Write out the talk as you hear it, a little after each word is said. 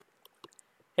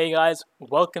Hey guys,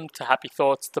 welcome to Happy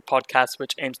Thoughts, the podcast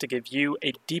which aims to give you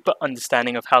a deeper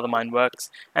understanding of how the mind works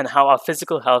and how our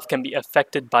physical health can be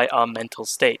affected by our mental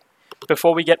state.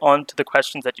 Before we get on to the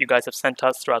questions that you guys have sent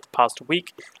us throughout the past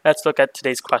week, let's look at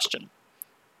today's question.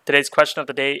 Today's question of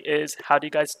the day is, how do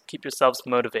you guys keep yourselves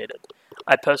motivated?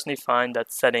 I personally find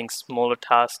that setting smaller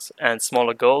tasks and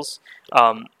smaller goals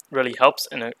really helps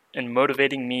in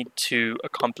motivating me to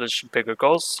accomplish bigger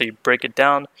goals. So you break it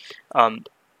down,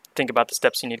 think about the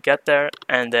steps you need to get there,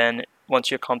 and then once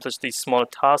you accomplish these smaller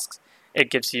tasks, it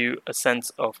gives you a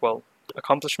sense of,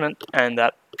 accomplishment, and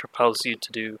that propels you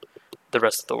to do the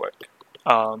rest of the work.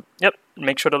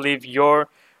 Make sure to leave your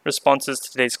responses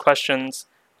to today's questions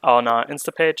on our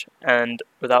Insta page, and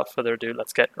without further ado,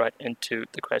 let's get right into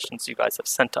the questions you guys have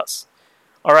sent us.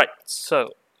 Alright, so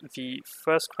the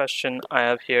first question I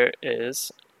have here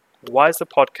is, why is the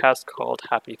podcast called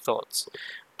Happy Thoughts?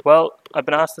 Well, I've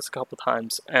been asked this a couple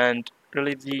times, and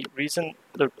really the reason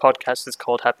the podcast is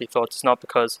called Happy Thoughts is not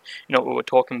because, what we're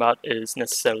talking about is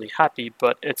necessarily happy,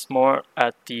 but it's more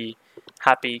at the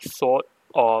happy thought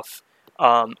of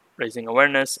raising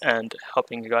awareness and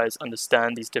helping you guys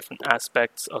understand these different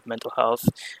aspects of mental health.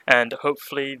 And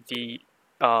hopefully the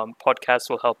podcast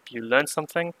will help you learn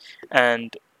something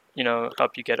and,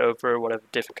 help you get over whatever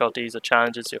difficulties or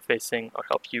challenges you're facing, or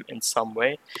help you in some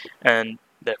way. And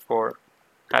therefore,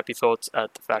 happy thoughts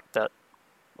at the fact that,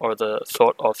 or the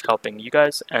thought of helping you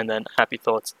guys, and then happy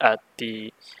thoughts at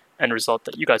the end result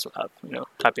that you guys will have,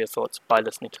 happier thoughts by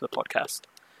listening to the podcast.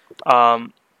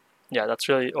 That's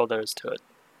really all there is to it.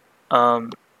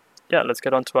 Let's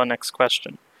get on to our next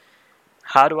question.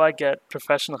 How do I get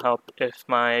professional help if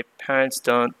my parents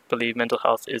don't believe mental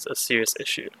health is a serious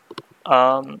issue?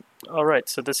 Alright,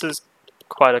 so this is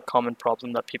quite a common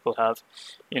problem that people have.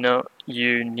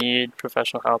 You need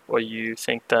professional help, or you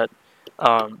think that,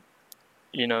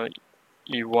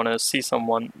 you want to see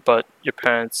someone, but your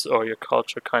parents or your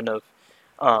culture kind of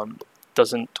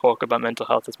doesn't talk about mental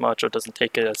health as much, or doesn't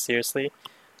take it as seriously.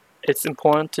 It's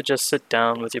important to just sit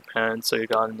down with your parents or your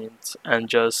guardians and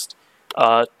just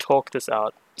talk this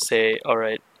out. Say,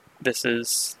 alright, this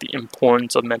is the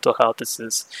importance of mental health. This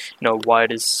is, why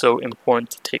it is so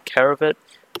important to take care of it.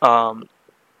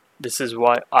 This is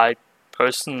why I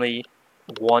personally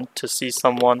want to see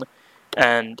someone,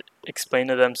 and explain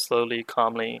to them slowly,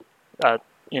 calmly, that,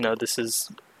 this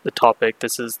is the topic,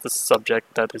 this is the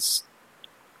subject that is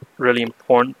really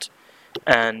important,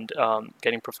 and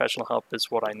getting professional help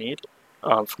is what I need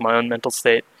for my own mental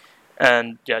state.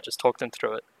 And just talk them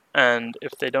through it. And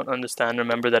if they don't understand,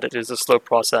 remember that it is a slow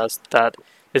process, that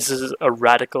this is a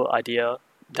radical idea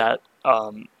that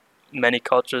many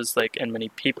cultures, and many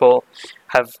people,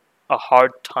 have a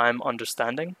hard time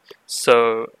understanding.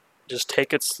 So just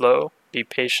take it slow, be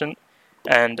patient,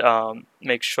 and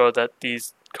make sure that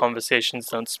these conversations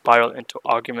don't spiral into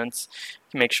arguments.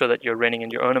 Make sure that you're reining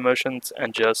in your own emotions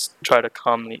and just try to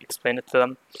calmly explain it to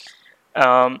them.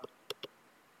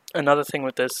 Another thing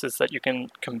with this is that you can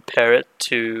compare it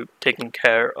to taking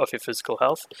care of your physical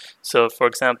health. So, for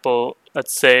example,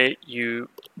 let's say you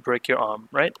break your arm,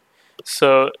 right?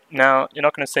 So now you're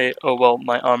not going to say, oh, well,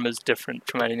 my arm is different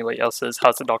from anybody else's.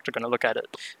 How's the doctor going to look at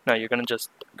it? No, you're going to just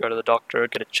go to the doctor,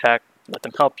 get it checked, let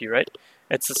them help you, right?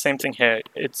 It's the same thing here.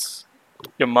 It's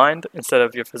your mind instead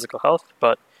of your physical health,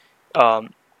 but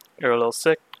you're a little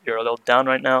sick, you're a little down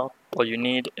right now. All you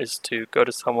need is to go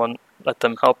to someone, let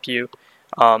them help you,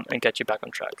 and get you back on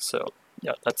track. So,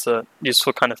 that's a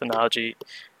useful kind of analogy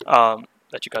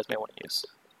that you guys may want to use.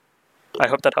 I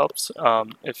hope that helps.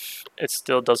 If it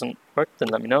still doesn't work, then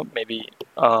let me know. Maybe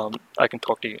I can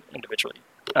talk to you individually.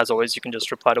 As always, you can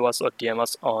just reply to us or DM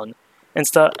us on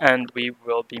Insta, and we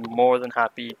will be more than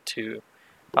happy to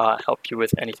help you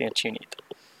with anything that you need.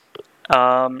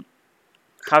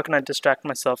 How can I distract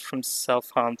myself from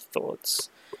self-harm thoughts?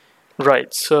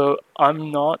 Right, so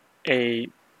I'm not a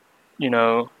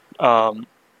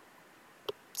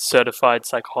certified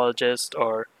psychologist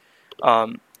or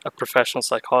a professional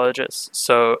psychologist,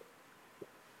 so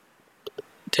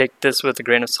take this with a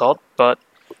grain of salt, but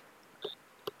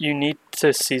you need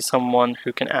to see someone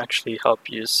who can actually help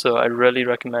you. So I really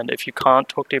recommend, if you can't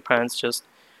talk to your parents, just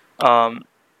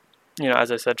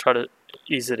as I said, try to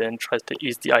ease it in, try to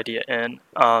ease the idea in,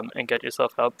 and get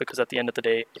yourself help, because at the end of the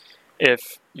day,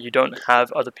 if you don't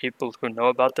have other people who know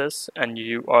about this, and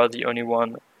you are the only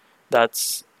one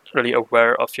that's really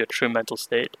aware of your true mental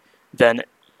state, then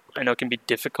I know it can be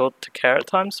difficult to care at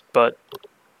times, but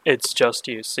it's just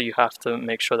you, so you have to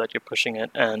make sure that you're pushing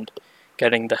it and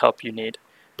getting the help you need.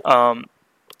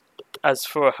 As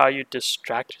for how you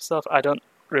distract yourself, I don't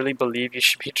really believe you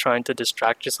should be trying to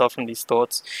distract yourself from these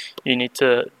thoughts. You need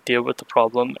to deal with the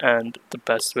problem, and the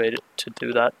best way to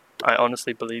do that, I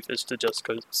honestly believe, is to just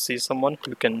go see someone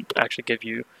who can actually give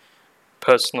you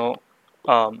personal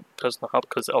help,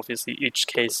 because obviously each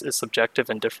case is subjective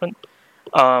and different.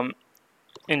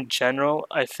 In general,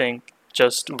 I think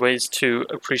just ways to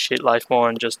appreciate life more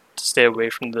and just stay away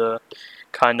from the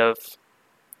kind of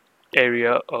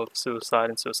area of suicide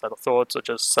and suicidal thoughts, or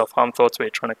just self-harm thoughts where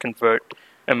you're trying to convert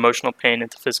emotional pain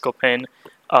into physical pain.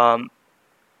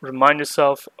 Remind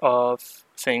yourself of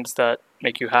things that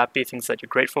make you happy, things that you're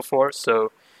grateful for.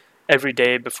 So every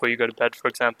day before you go to bed, for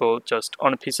example, just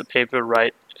on a piece of paper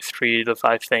write 3 to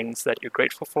 5 things that you're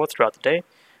grateful for throughout the day.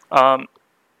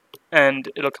 And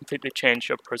it'll completely change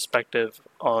your perspective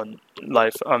on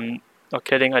life. I'm not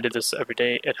kidding, I did this every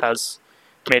day. It has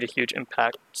made a huge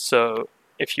impact. So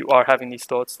if you are having these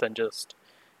thoughts, then just,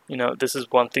 this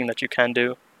is one thing that you can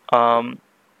do.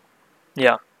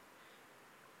 Yeah.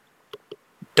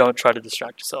 Don't try to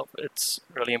distract yourself. It's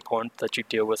really important that you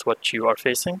deal with what you are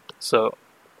facing. So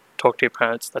talk to your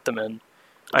parents, let them in.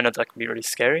 I know that can be really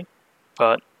scary,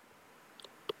 but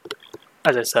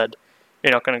as I said,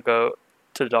 you're not going to go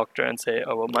to the doctor and say,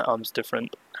 oh, well, my arm's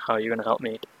different. How are you going to help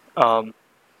me?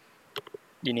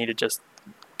 You need to just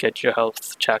get your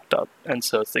health checked up. And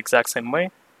so it's the exact same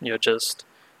way. You're just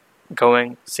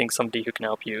seeing somebody who can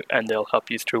help you, and they'll help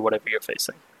you through whatever you're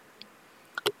facing.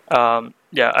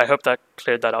 Yeah, I hope that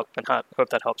cleared that up, and hope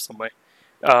that helps some way.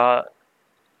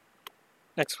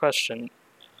 Next question.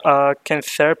 Can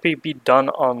therapy be done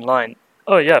online?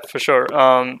 Oh, yeah, for sure.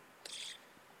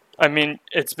 I mean,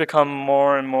 it's become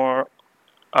more and more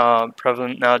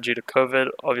prevalent now due to COVID.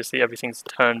 Obviously, everything's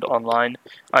turned online.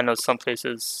 I know some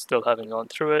places still haven't gone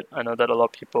through it. I know that a lot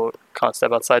of people can't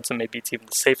step outside, so maybe it's even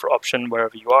the safer option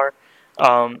wherever you are.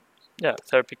 Yeah,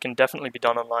 therapy can definitely be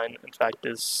done online. In fact,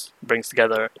 this brings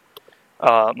together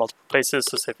multiple places.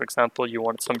 So say, for example, you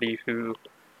wanted somebody who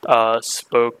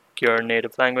spoke your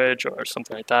native language or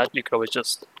something like that, you could always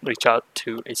just reach out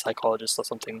to a psychologist or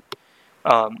something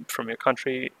from your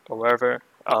country or wherever.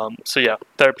 So yeah,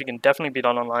 therapy can definitely be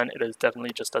done online. It is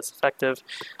definitely just as effective.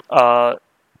 I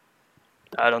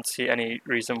don't see any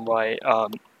reason why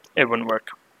it wouldn't work.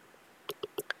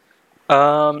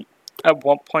 At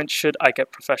what point should I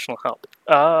get professional help?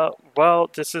 Well,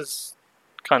 this is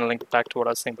kind of linked back to what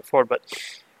I was saying before, but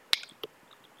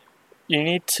you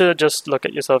need to just look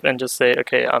at yourself and just say,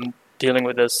 okay, I'm dealing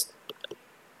with this.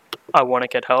 I want to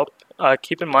get help.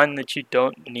 Keep in mind that you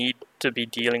don't need to be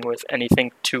dealing with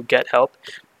anything to get help.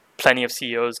 Plenty of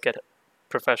CEOs get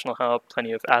professional help,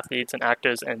 plenty of athletes and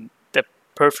actors, and they're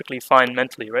perfectly fine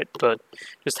mentally, right? But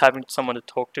just having someone to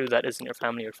talk to that isn't your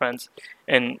family or friends,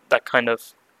 in that kind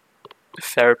of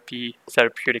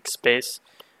therapeutic space,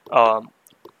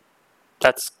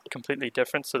 that's completely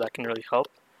different, so that can really help.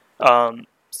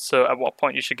 So at what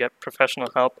point you should get professional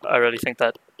help? I really think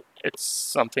that it's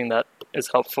something that is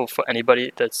helpful for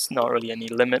anybody. There's not really any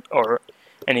limit or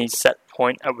any set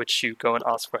point at which you go and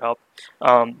ask for help.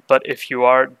 But if you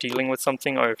are dealing with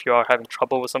something, or if you are having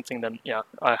trouble with something, then yeah,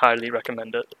 I highly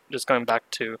recommend it. Just going back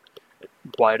to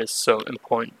why it is so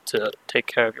important to take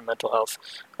care of your mental health.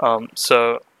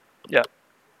 So yeah,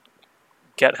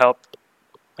 get help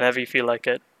whenever you feel like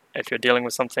it. If you're dealing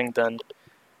with something, then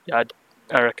yeah,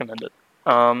 I recommend it.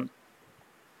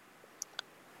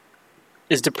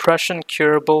 Is depression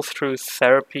curable through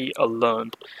therapy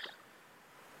alone?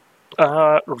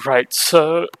 Right,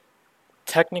 so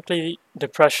technically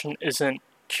depression isn't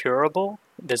curable.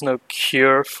 There's no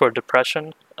cure for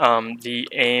depression. The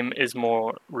aim is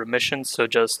more remission, so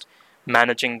just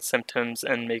managing symptoms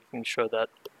and making sure that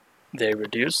they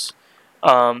reduce.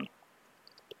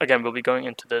 Again, we'll be going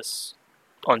into this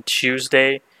on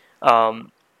Tuesday,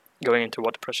 going into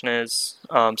what depression is,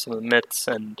 some of the myths,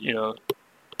 and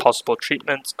possible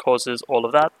treatments, causes, all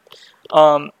of that.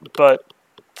 But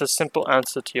the simple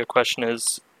answer to your question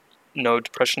is no,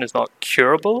 depression is not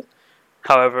curable.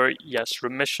 However, yes,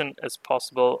 remission is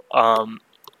possible,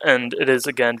 and it is,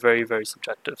 again, very, very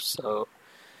subjective. So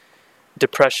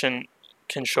depression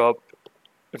can show up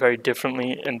very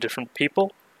differently in different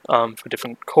people, for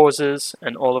different causes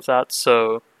and all of that.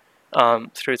 So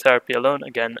through therapy alone,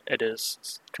 again, it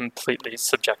is completely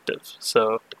subjective.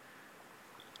 So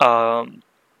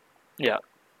yeah,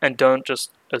 and don't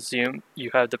just assume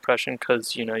you have depression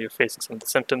because you're facing some of the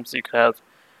symptoms. You could have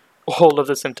all of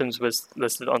the symptoms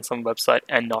listed on some website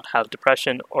and not have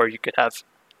depression, or you could have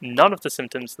none of the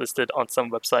symptoms listed on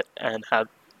some website and have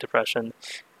depression.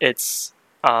 It's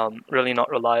really not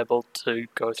reliable to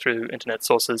go through internet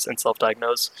sources and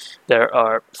self-diagnose. There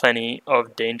are plenty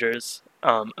of dangers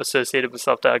associated with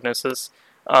self-diagnosis.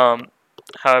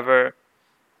 However,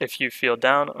 if you feel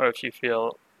down or if you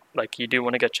feel like you do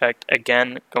want to get checked,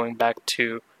 again, going back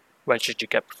to when should you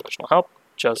get professional help,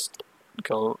 just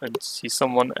go and see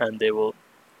someone and they will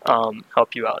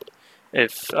help you out.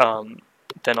 If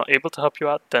they're not able to help you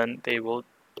out, then they will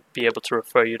be able to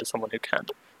refer you to someone who can.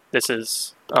 This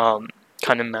is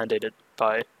kind of mandated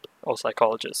by all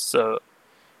psychologists. So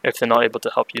if they're not able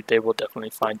to help you, they will definitely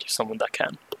find you someone that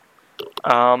can.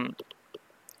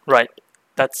 Right.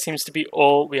 That seems to be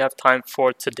all we have time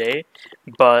for today.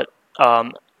 But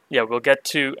yeah, we'll get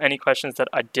to any questions that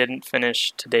I didn't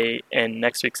finish today in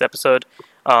next week's episode.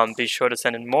 Be sure to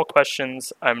send in more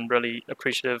questions. I'm really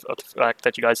appreciative of the fact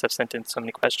that you guys have sent in so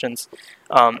many questions.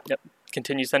 Yep,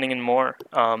 continue sending in more.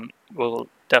 We'll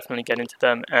definitely get into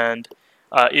them. And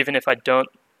even if I don't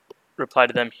reply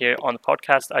to them here on the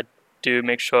podcast, I do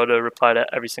make sure to reply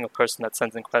to every single person that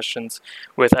sends in questions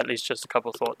with at least just a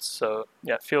couple thoughts. So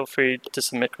yeah, feel free to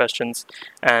submit questions,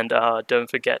 and don't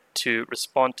forget to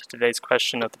respond to today's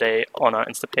question of the day on our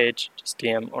Insta page. Just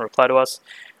DM or reply to us.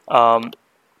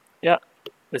 Yeah,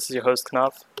 this is your host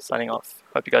Kanav signing off.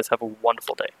 Hope you guys have a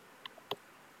wonderful day.